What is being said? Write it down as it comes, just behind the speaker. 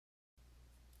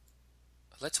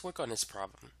Let's work on this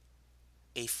problem.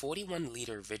 A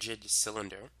 41-liter rigid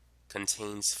cylinder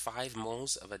contains 5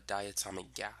 moles of a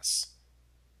diatomic gas.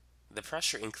 The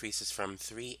pressure increases from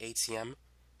 3 atm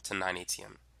to 9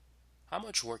 atm. How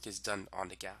much work is done on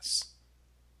the gas?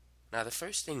 Now, the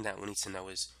first thing that we need to know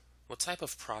is, what type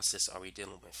of process are we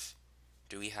dealing with?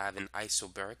 Do we have an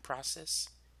isobaric process,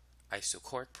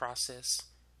 isochoric process,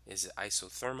 is it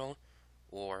isothermal,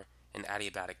 or an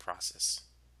adiabatic process?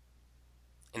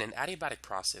 In an adiabatic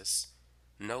process,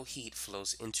 no heat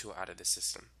flows into or out of the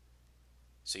system.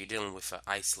 So you're dealing with an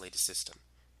isolated system.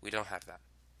 We don't have that.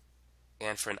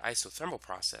 And for an isothermal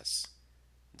process,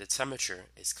 the temperature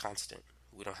is constant.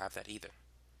 We don't have that either.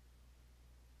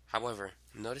 However,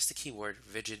 notice the key word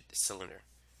rigid cylinder.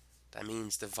 That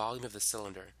means the volume of the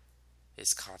cylinder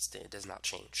is constant. It does not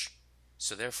change.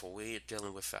 So therefore, we're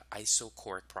dealing with an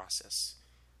isochoric process,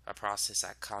 a process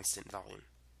at constant volume.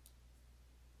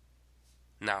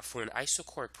 Now, for an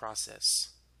isochoric process,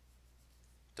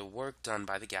 the work done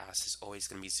by the gas is always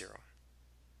going to be 0.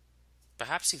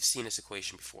 Perhaps you've seen this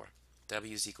equation before.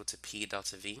 W is equal to P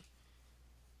delta V.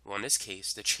 Well, in this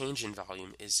case, the change in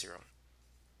volume is 0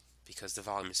 because the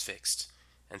volume is fixed.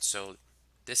 And so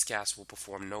this gas will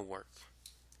perform no work.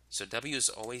 So W is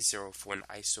always 0 for an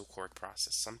isochoric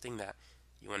process, something that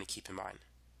you want to keep in mind.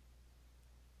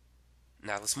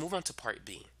 Now let's move on to part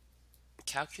B.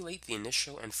 Calculate the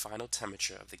initial and final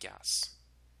temperature of the gas.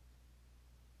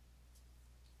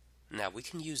 Now we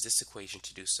can use this equation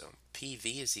to do so.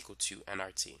 PV is equal to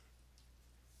nRT.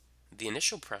 The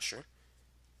initial pressure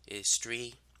is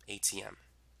 3 atm.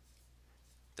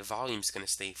 The volume is going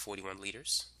to stay 41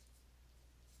 liters.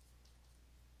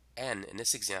 N in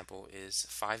this example is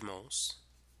 5 moles,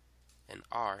 and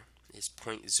R is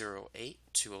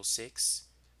 0.08206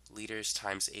 liters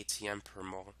times atm per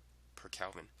mole per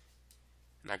Kelvin.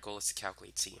 And our goal is to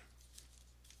calculate T.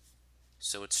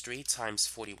 So it's 3 times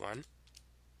 41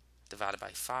 divided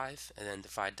by 5, and then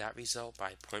divide that result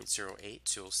by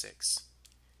 0.08206.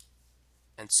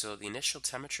 And so the initial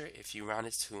temperature, if you round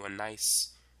it to a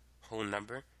nice whole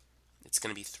number, it's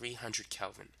going to be 300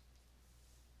 Kelvin.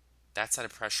 That's at a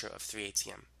pressure of 3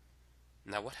 atm.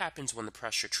 Now what happens when the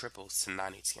pressure triples to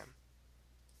 9 atm?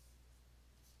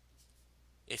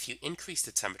 If you increase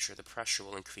the temperature, the pressure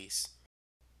will increase.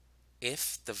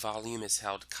 If the volume is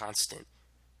held constant,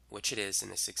 which it is in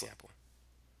this example.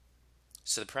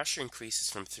 So the pressure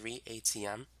increases from 3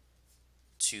 atm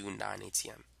to 9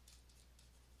 atm.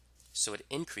 So it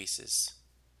increases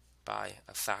by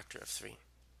a factor of 3.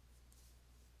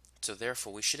 So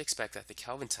therefore, we should expect that the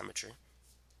Kelvin temperature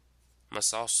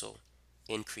must also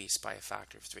increase by a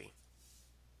factor of 3.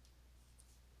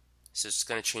 So it's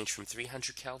going to change from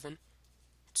 300 Kelvin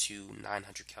to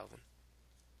 900 Kelvin.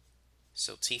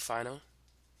 So T final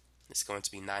is going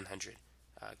to be 900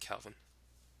 Kelvin.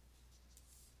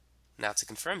 Now to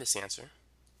confirm this answer,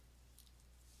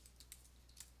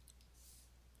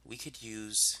 we could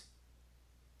use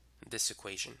this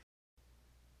equation.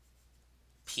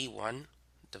 P1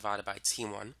 divided by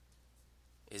T1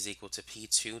 is equal to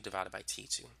P2 divided by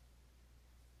T2.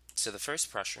 So the first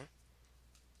pressure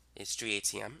is 3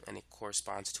 atm, and it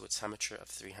corresponds to a temperature of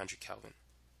 300 Kelvin.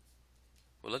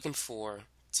 We're looking for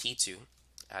T2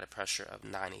 at a pressure of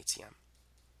 9 atm.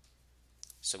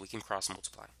 So we can cross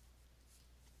multiply.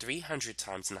 300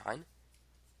 times 9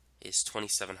 is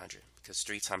 2700, because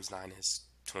 3 times 9 is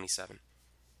 27.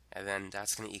 And then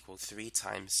that's going to equal 3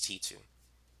 times T2.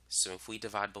 So if we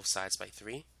divide both sides by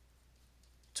 3,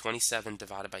 27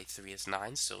 divided by 3 is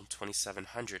 9, so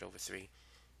 2700 over 3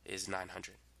 is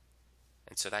 900.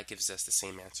 And so that gives us the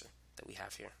same answer that we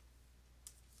have here.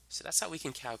 So that's how we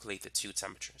can calculate the two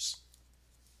temperatures.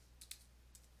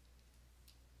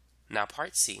 Now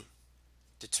part C,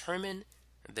 determine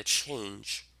the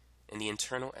change in the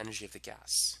internal energy of the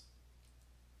gas.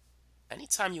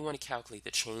 Anytime you want to calculate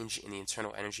the change in the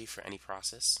internal energy for any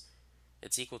process,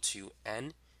 it's equal to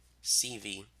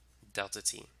NCV delta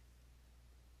T.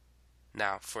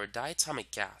 Now, for a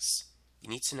diatomic gas, you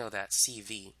need to know that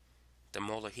CV, the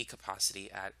molar heat capacity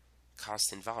at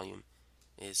constant volume,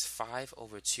 is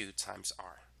 5/2 times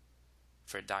R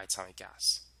for a diatomic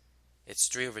gas. It's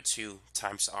 3/2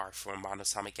 times R for a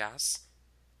monatomic gas,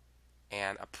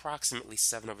 and approximately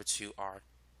 7/2 R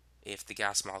if the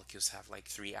gas molecules have like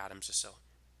 3 atoms or so.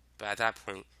 But at that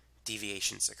point,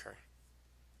 deviations occur.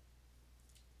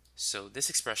 So this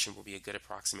expression will be a good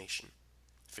approximation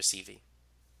for CV.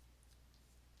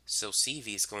 So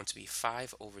CV is going to be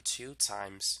 5/2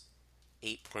 times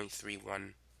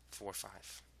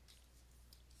 8.3145.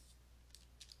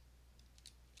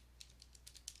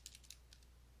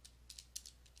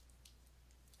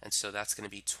 And so that's going to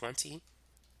be 20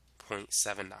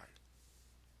 20.79.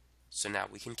 So now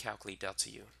we can calculate delta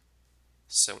U.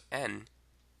 So N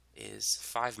is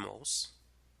 5 moles,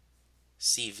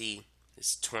 CV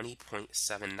is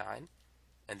 20.79,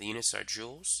 and the units are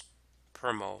joules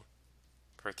per mole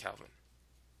per Kelvin.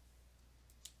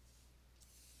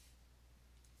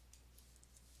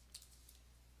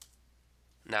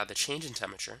 Now the change in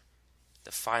temperature,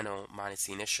 the final minus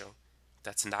the initial,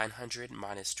 that's 900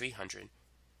 minus 300,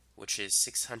 which is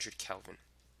 600 Kelvin.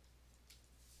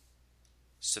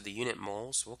 So the unit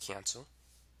moles will cancel,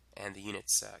 and the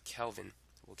units Kelvin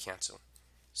will cancel.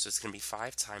 So it's going to be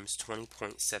 5 times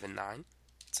 20.79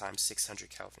 times 600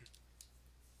 Kelvin.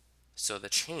 So the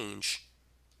change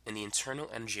in the internal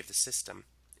energy of the system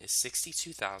is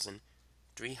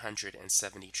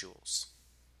 62,370 joules.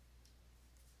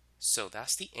 So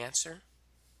that's the answer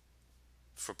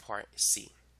for part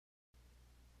C.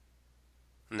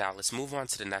 Now let's move on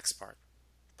to the next part,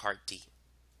 part D.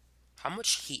 How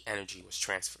much heat energy was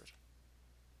transferred?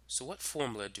 So what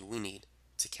formula do we need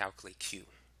to calculate Q?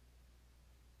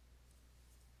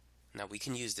 Now we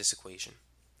can use this equation,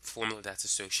 formula that's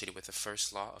associated with the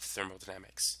first law of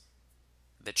thermodynamics.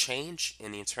 The change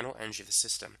in the internal energy of the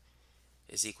system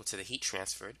is equal to the heat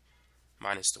transferred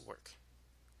minus the work.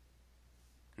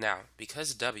 Now,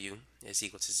 because W is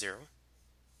equal to 0,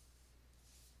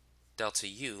 delta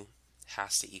U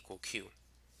has to equal Q.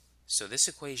 So this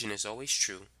equation is always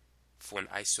true for an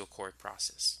isochoric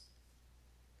process.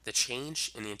 The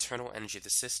change in the internal energy of the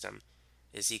system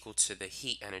is equal to the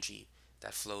heat energy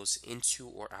that flows into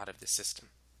or out of the system.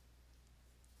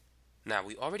 Now,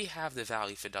 we already have the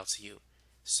value for delta U,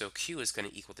 so Q is going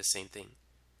to equal the same thing.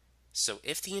 So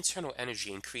if the internal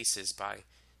energy increases by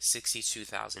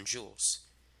 62,000 joules,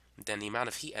 then the amount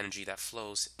of heat energy that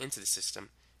flows into the system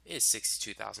is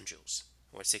 62,000 joules,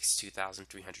 or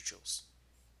 62,300 joules.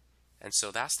 And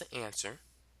so that's the answer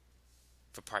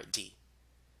for part D.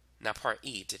 Now part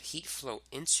E, did heat flow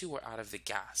into or out of the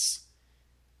gas?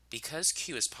 Because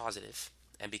Q is positive,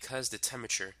 and because the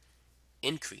temperature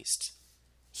increased,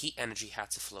 heat energy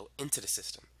had to flow into the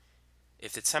system.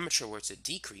 If the temperature were to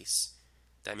decrease,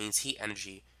 that means heat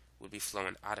energy would be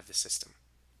flowing out of the system.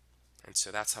 And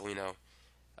so that's how we know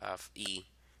of E,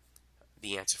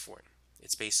 the answer for it.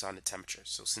 It's based on the temperature.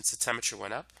 So since the temperature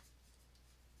went up,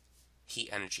 heat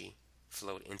energy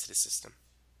flowed into the system.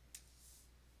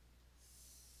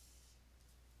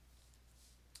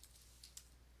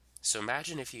 So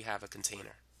imagine if you have a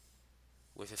container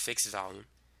with a fixed volume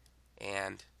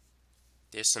and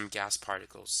there's some gas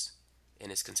particles in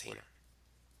this container.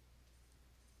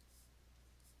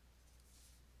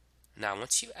 Now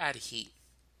once you add heat,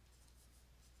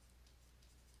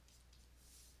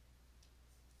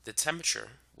 the temperature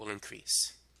will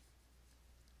increase.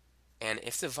 And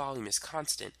if the volume is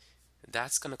constant,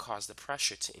 that's going to cause the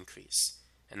pressure to increase.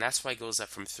 And that's why it goes up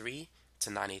from 3 to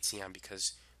 9 atm,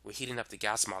 because we're heating up the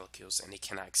gas molecules and they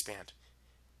cannot expand.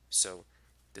 So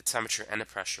the temperature and the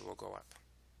pressure will go up.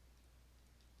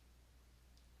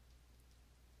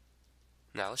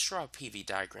 Now let's draw a PV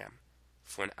diagram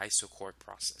for an isochoric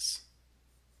process.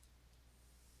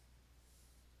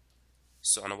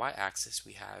 So on the y-axis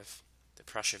we have the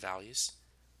pressure values,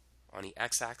 on the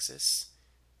x-axis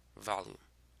volume.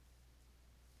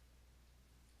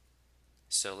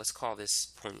 So let's call this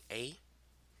point A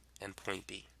and point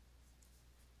B.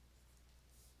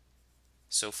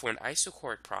 So for an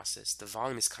isochoric process, the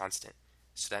volume is constant.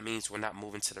 So that means we're not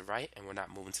moving to the right and we're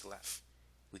not moving to the left.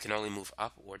 We can only move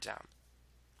up or down.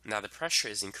 Now the pressure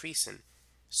is increasing,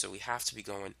 so we have to be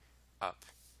going up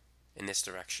in this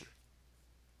direction.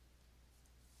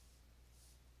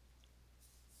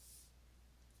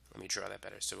 Let me draw that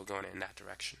better. So we're going in that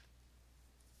direction.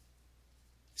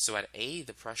 So at A,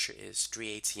 the pressure is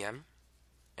 3 atm,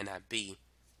 and at B,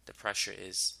 the pressure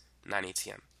is 9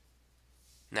 atm.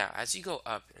 Now, as you go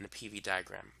up in the PV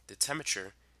diagram, the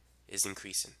temperature is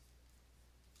increasing.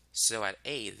 So at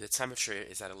A, the temperature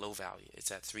is at a low value.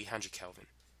 It's at 300 Kelvin.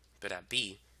 But at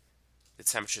B, the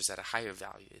temperature is at a higher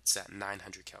value. It's at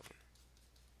 900 Kelvin.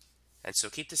 And so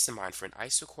keep this in mind. For an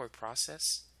isochoric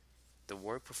process, the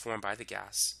work performed by the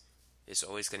gas is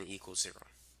always going to equal 0.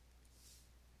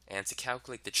 And to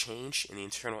calculate the change in the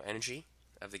internal energy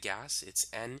of the gas, it's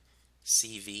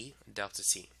NCV delta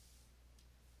T.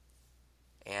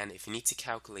 And if you need to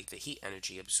calculate the heat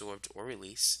energy absorbed or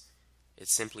released,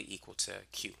 it's simply equal to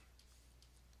Q.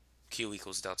 Q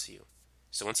equals delta U.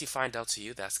 So once you find delta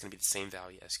U, that's going to be the same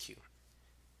value as Q.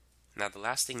 Now the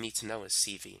last thing you need to know is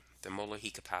CV, the molar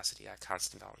heat capacity at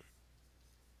constant volume.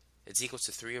 It's equal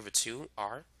to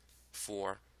 3/2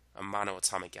 for a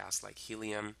monoatomic gas like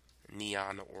helium,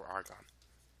 neon, or argon.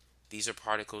 These are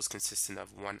particles consisting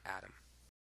of one atom.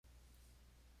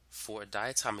 For a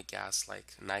diatomic gas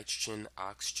like nitrogen,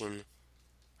 oxygen,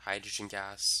 hydrogen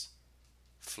gas,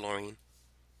 fluorine,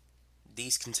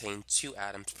 these contain 2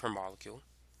 atoms per molecule,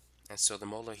 and so the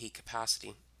molar heat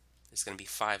capacity is going to be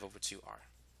 5/2R.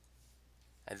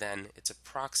 And then it's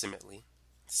approximately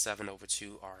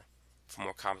 7/2R for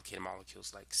more complicated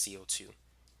molecules like CO2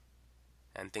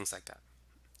 and things like that,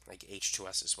 like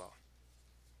H2S as well.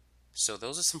 So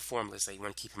those are some formulas that you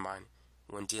want to keep in mind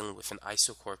when dealing with an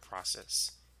isochoric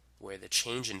process where the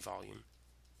change in volume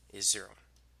is 0.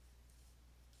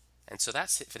 And so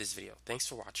that's it for this video. Thanks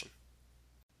for watching.